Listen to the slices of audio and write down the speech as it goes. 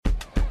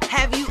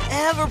Have you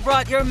ever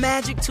brought your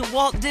magic to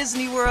Walt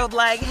Disney World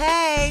like,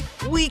 hey,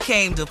 we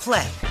came to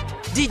play?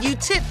 Did you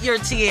tip your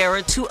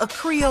tiara to a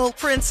Creole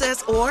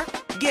princess or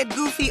get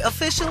goofy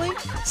officially?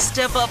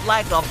 Step up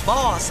like a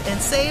boss and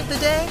save the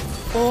day?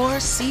 Or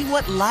see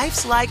what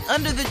life's like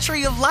under the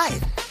tree of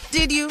life?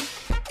 Did you?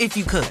 If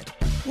you could.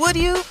 Would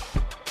you?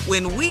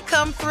 When we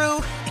come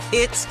through,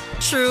 it's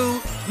true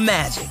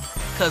magic.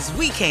 'Cause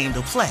we came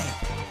to play.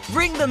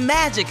 Bring the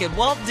magic at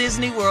Walt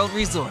Disney World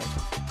Resort.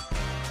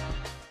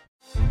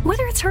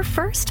 Whether it's her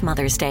first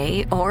Mother's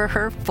Day or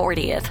her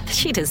 40th,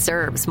 she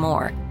deserves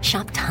more.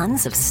 Shop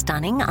tons of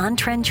stunning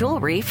on-trend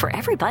jewelry for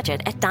every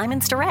budget at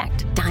Diamonds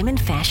Direct. Diamond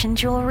fashion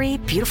jewelry,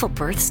 beautiful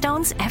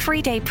birthstones,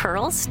 everyday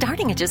pearls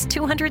starting at just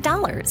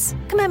 $200.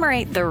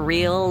 Commemorate the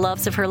real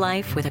loves of her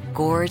life with a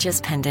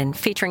gorgeous pendant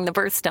featuring the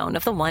birthstone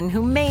of the one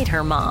who made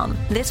her mom.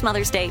 This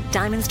Mother's Day,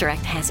 Diamonds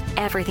Direct has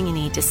everything you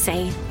need to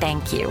say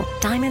thank you.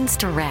 Diamonds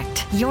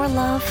Direct. Your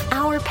love,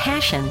 our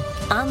passion.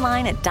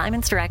 Online at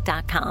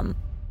diamondsdirect.com.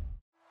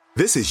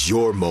 This is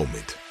your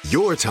moment,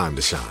 your time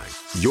to shine,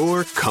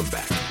 your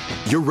comeback.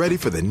 You're ready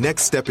for the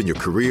next step in your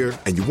career,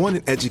 and you want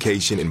an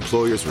education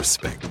employers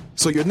respect.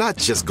 So you're not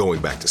just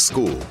going back to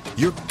school,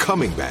 you're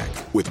coming back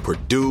with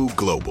Purdue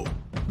Global.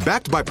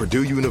 Backed by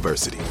Purdue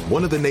University,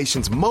 one of the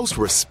nation's most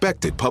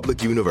respected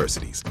public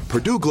universities,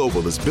 Purdue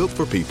Global is built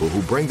for people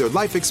who bring their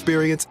life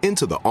experience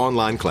into the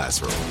online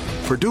classroom.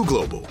 Purdue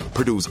Global,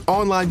 Purdue's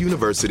online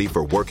university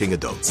for working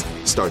adults.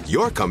 Start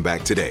your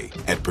comeback today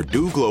at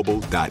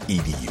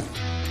purdueglobal.edu.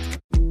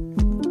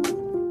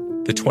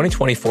 The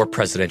 2024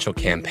 presidential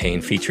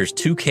campaign features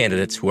two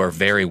candidates who are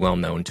very well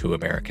known to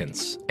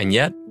Americans. And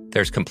yet,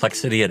 there's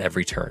complexity at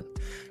every turn.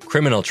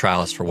 Criminal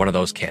trials for one of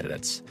those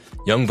candidates.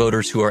 Young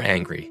voters who are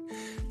angry.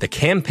 The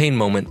Campaign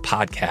Moment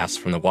podcast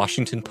from the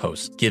Washington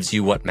Post gives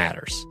you what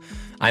matters.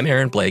 I'm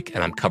Aaron Blake,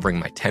 and I'm covering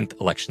my 10th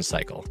election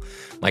cycle.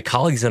 My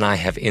colleagues and I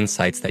have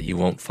insights that you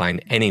won't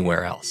find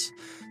anywhere else.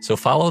 So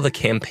follow the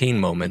Campaign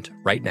Moment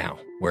right now,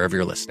 wherever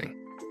you're listening.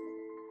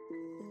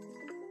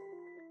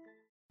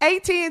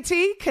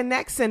 AT&T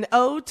connects an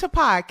ode to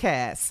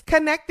podcasts.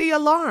 Connect the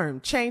alarm.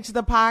 Change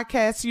the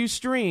podcast you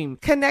stream.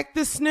 Connect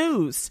the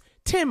snooze.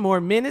 10 more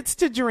minutes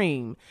to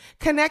dream.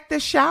 Connect the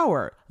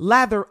shower.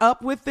 Lather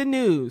up with the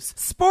news.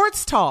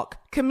 Sports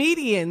talk,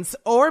 comedians,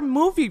 or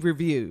movie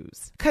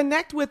reviews.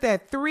 Connect with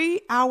that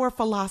 3-hour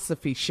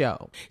philosophy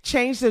show.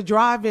 Change the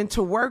drive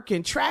into work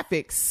in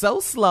traffic so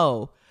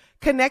slow.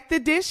 Connect the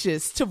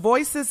dishes to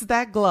voices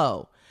that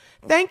glow.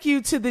 Thank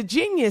you to the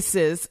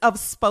geniuses of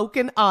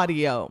spoken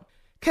audio.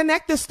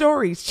 Connect the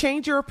stories,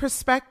 change your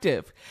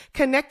perspective.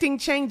 Connecting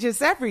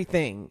changes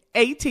everything.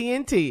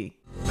 AT&T.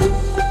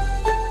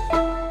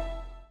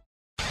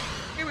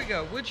 Here we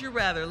go. Would you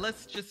rather?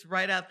 Let's just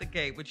right out the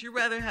gate. Would you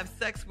rather have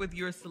sex with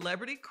your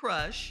celebrity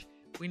crush?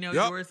 We know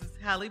yours is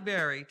Halle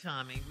Berry,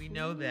 Tommy. We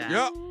know that.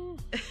 Yep.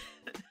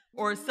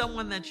 Or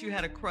someone that you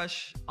had a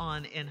crush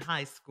on in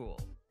high school?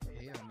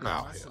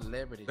 No,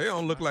 celebrity. They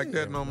don't look like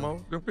that no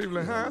more. The people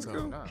in high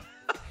school.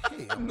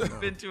 You've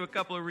been to a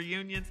couple of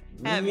reunions.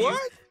 Have What?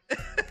 you?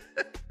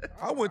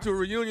 I went to a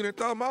reunion and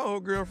thought my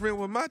old girlfriend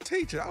was my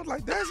teacher. I was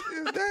like, is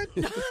that?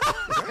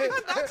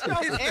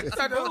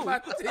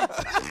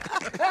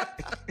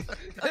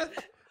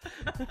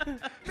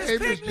 Hey,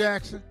 Miss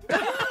Jackson.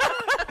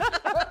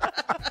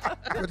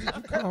 What did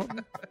you call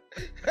me?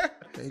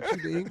 Ain't you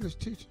the English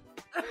teacher?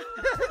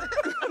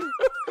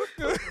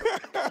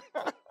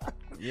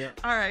 Yeah.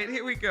 All right,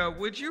 here we go.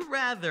 Would you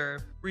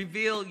rather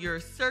reveal your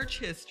search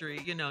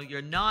history,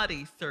 your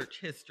naughty search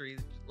history,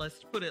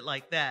 let's put it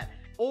like that,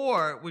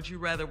 or would you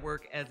rather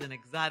work as an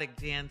exotic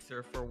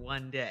dancer for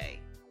one day?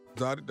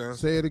 Exotic dancer.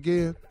 Say it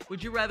again.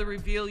 Would you rather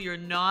reveal your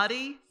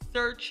naughty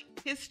search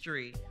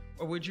history,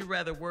 or would you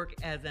rather work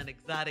as an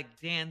exotic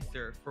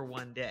dancer for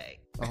one day?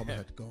 I'm going to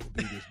have to go and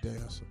be this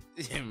dancer.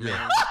 Yeah,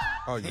 man.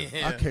 Oh,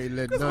 yeah. I can't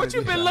let none What of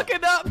you this been out.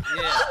 looking up?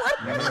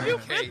 Yeah. What you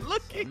been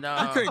looking? You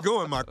can't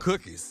go in my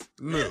cookies.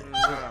 Look.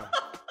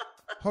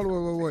 Hold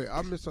on, wait.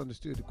 I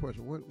misunderstood the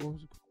question. What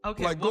was it?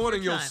 Okay, like one going more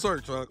in your time.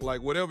 search,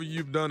 like whatever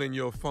you've done in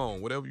your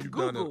phone, whatever you've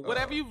done in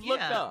Whatever you've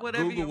looked up.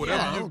 Whatever Google, you,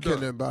 whatever yeah. I you've don't care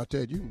done. nothing about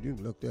that. You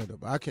can look that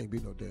up. I can't be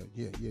no damn.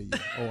 Yeah.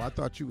 Oh, I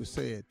thought you were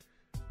saying,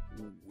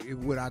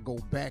 would I go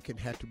back and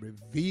have to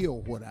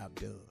reveal what I've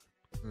done?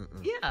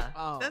 Yeah,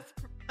 Oh.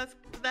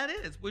 that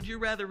is. Would you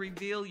rather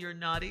reveal your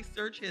naughty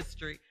search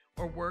history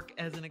or work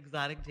as an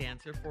exotic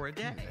dancer for a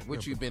day?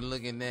 What you been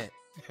looking at?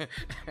 Search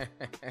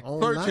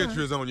Online?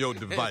 history is on your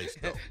device,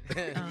 though.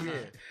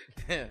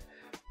 Yeah.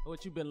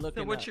 What you been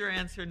looking So what's your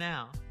answer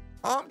now?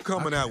 I'm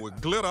coming out with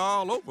glitter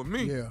all over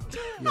me. Yeah.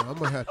 I'm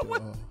gonna have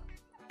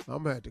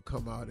to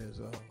come out as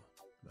I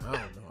don't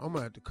know. I'm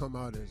gonna have to come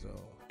out as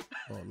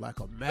like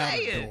a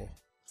matador.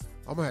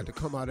 I'm gonna have to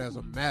come out as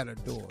a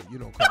matador,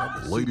 'cause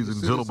I'm a Ladies and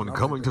senior gentlemen, citizen.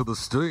 coming to the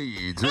stage,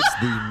 it's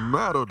the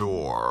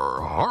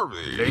Matador,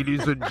 Harvey.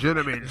 Ladies and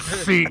gentlemen,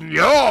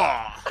 senior.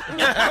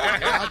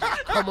 I'll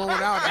just come on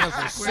out as a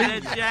Wear senior.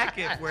 that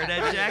jacket. Wear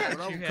that jacket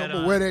you I'm had gonna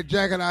on. wear that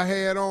jacket I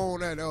had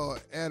on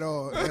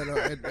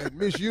at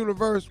Miss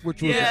Universe,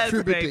 which was Yes, a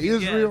tribute baby, to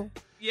Israel.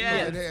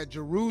 Yes. It had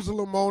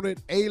Jerusalem on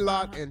it,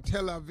 Eilat and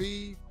Tel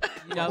Aviv. I'm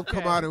going to Okay.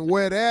 come out and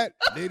wear that.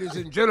 Ladies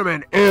and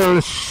gentlemen,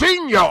 El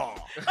Senor.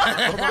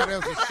 Come out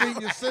as a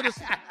senior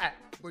citizen,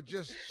 but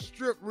just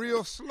strip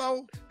real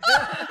slow.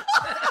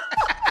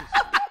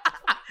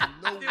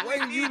 No way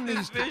you need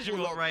this to visual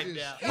pull up right this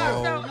now.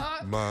 hill.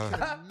 All my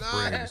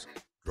friends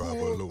drive a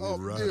Pull low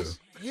up rider. this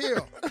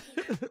hill.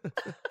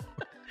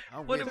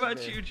 What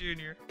about you,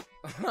 Junior?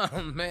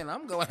 Oh, man,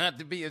 I'm going to have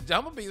to be I'm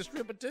going to be a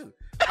stripper, too.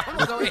 I'm going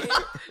to go ahead.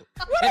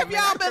 What have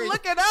y'all been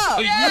looking up?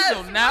 You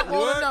do not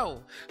want to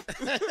know.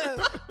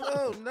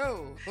 Oh,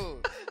 no.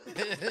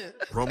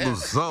 From the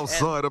south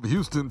side of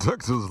Houston,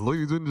 Texas,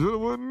 ladies and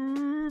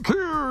gentlemen,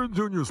 Karen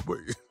Junior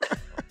Spade.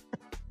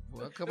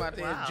 Well, come out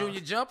there Wow. and Junior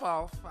jump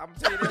off. I'm going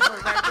to tell you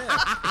that right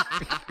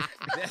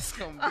there. That's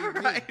going to be All me.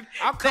 right.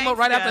 I'll come up Thanks,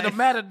 right after the guys.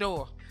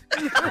 Matador.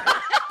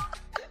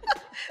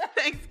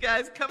 Thanks,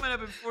 guys. Coming up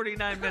in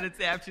 49 minutes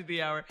after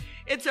the hour,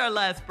 it's our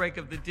last break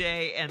of the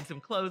day and some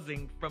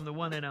closing from the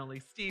one and only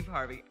Steve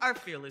Harvey, our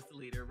fearless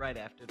leader, right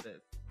after this.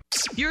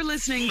 You're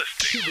listening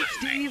to the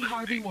Steve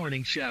Harvey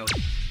Morning Show.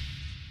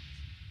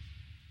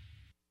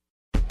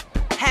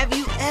 Have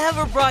you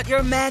ever brought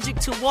your magic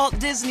to Walt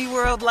Disney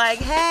World like,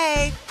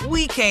 hey,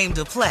 we came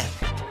to play?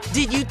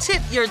 Did you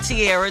tip your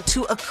tiara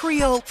to a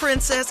Creole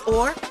princess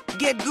or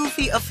get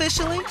goofy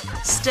officially?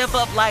 Step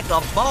up like a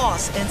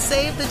boss and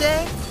save the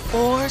day?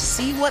 Or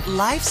see what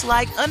life's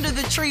like under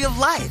the tree of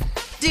life?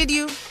 Did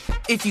you?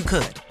 If you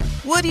could.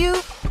 Would you?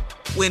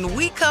 When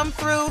we come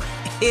through,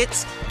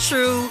 it's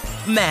true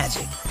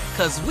magic.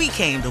 'Cause we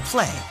came to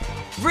play.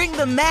 Bring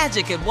the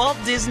magic at Walt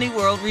Disney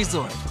World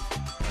Resort.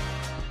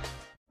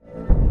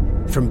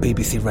 From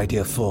BBC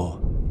Radio 4,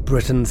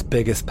 Britain's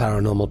biggest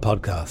paranormal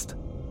podcast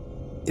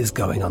is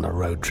going on a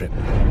road trip.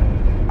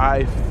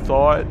 I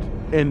thought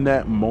in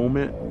that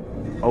moment,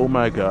 oh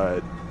my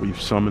God,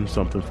 we've summoned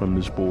something from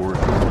this board.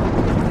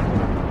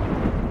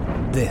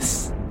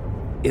 This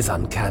is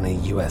Uncanny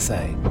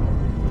USA.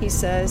 He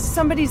says,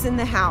 somebody's in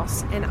the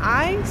house, and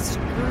I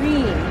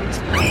screamed.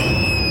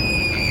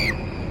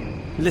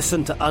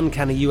 Listen to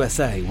Uncanny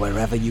USA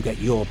wherever you get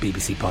your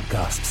BBC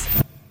podcasts,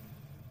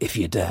 if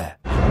you dare.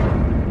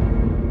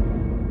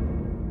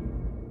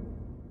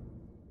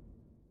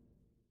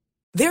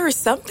 There are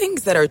some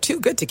things that are too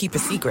good to keep a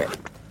secret.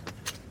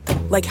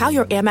 Like how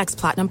your Amex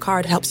Platinum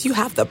card helps you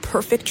have the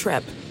perfect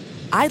trip.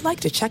 I'd like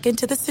to check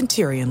into the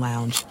Centurion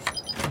Lounge.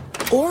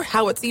 Or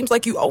how it seems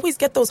like you always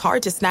get those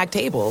hard-to-snag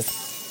tables.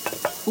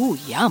 Ooh,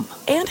 yum.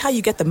 And how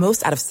you get the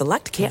most out of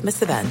select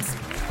can't-miss events.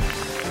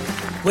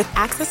 With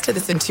access to the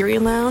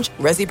Centurion Lounge,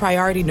 Resi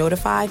Priority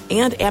Notified,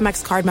 and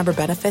Amex card member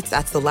benefits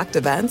at select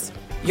events,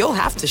 you'll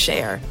have to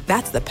share.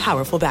 That's the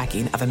powerful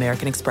backing of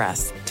American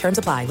Express. Terms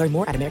apply. Learn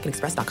more at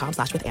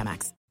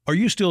americanexpress.com/withAmex. Are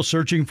you still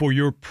searching for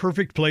your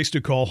perfect place to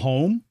call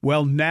home?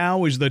 Well,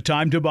 now is the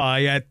time to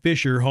buy at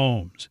Fisher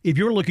Homes. If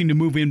you're looking to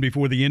move in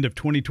before the end of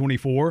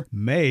 2024,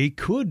 May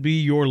could be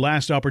your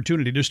last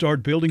opportunity to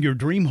start building your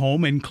dream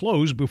home and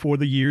close before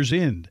the year's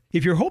end.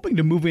 If you're hoping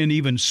to move in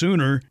even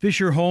sooner,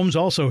 Fisher Homes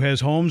also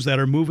has homes that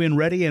are move-in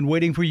ready and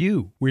waiting for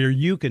you, where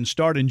you can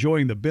start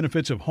enjoying the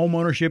benefits of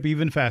homeownership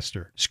even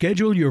faster.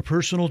 Schedule your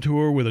personal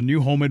tour with a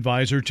new home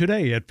advisor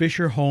today at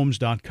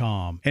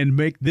FisherHomes.com and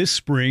make this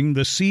spring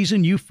the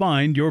season you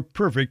find your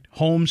perfect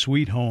home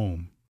sweet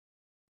home.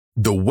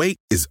 The wait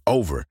is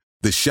over.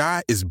 The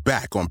Chi is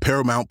back on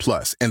Paramount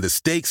Plus, and the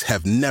stakes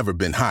have never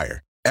been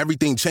higher.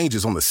 Everything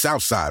changes on the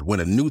South Side when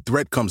a new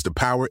threat comes to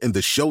power in the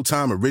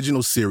Showtime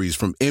original series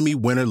from Emmy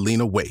winner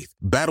Lena Waithe.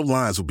 Battle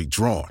lines will be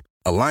drawn,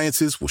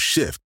 alliances will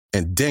shift,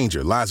 and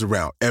danger lies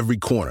around every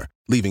corner,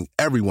 leaving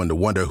everyone to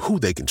wonder who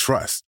they can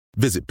trust.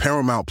 Visit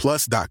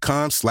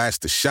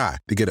ParamountPlus.com/The Chi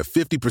to get a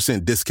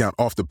 50% discount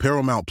off the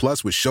Paramount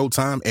Plus with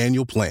Showtime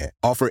annual plan.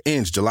 Offer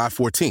ends July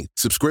 14th.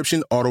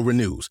 Subscription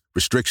auto-renews.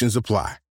 Restrictions apply.